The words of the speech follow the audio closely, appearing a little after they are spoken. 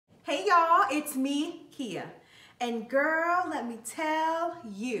Hey y'all, it's me, Kia. And girl, let me tell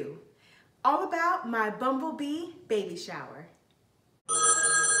you all about my bumblebee baby shower.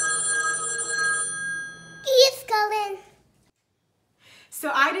 Kia's coming. So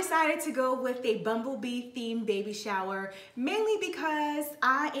I decided to go with a bumblebee themed baby shower mainly because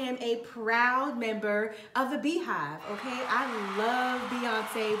I am a proud member of the BEEhive, okay? I love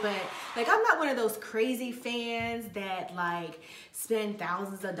Beyonce, but I'm not one of those crazy fans that spend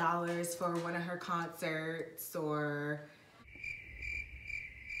thousands of dollars for one of her concerts or...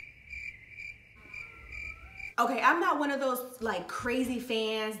 Okay, I'm not one of those crazy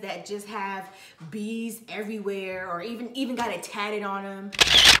fans that just have bees everywhere or even got it tatted on them.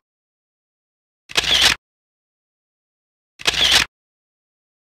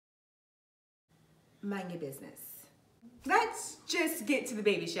 Mind your business. Let's just get to the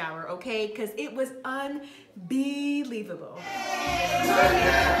baby shower, okay? Because it was unbelievable.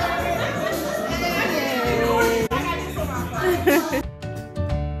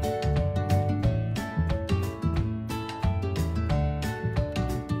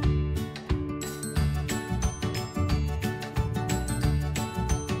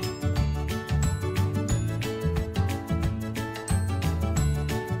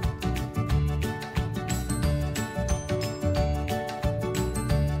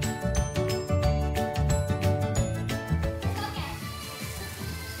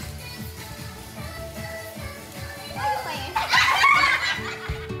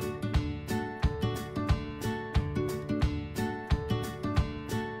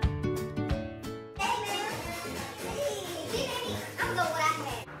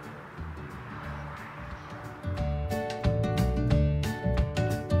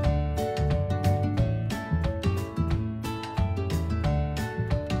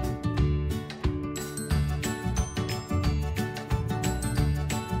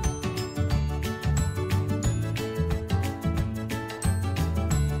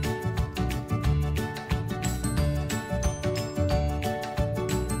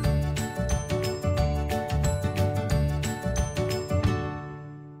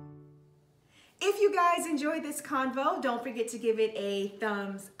 If you guys enjoyed this convo, don't forget to give it a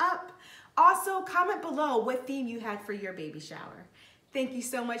thumbs up. Also, comment below what theme you had for your baby shower. Thank you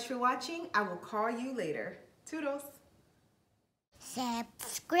so much for watching. I will call you later. Toodles.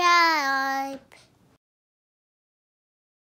 Subscribe.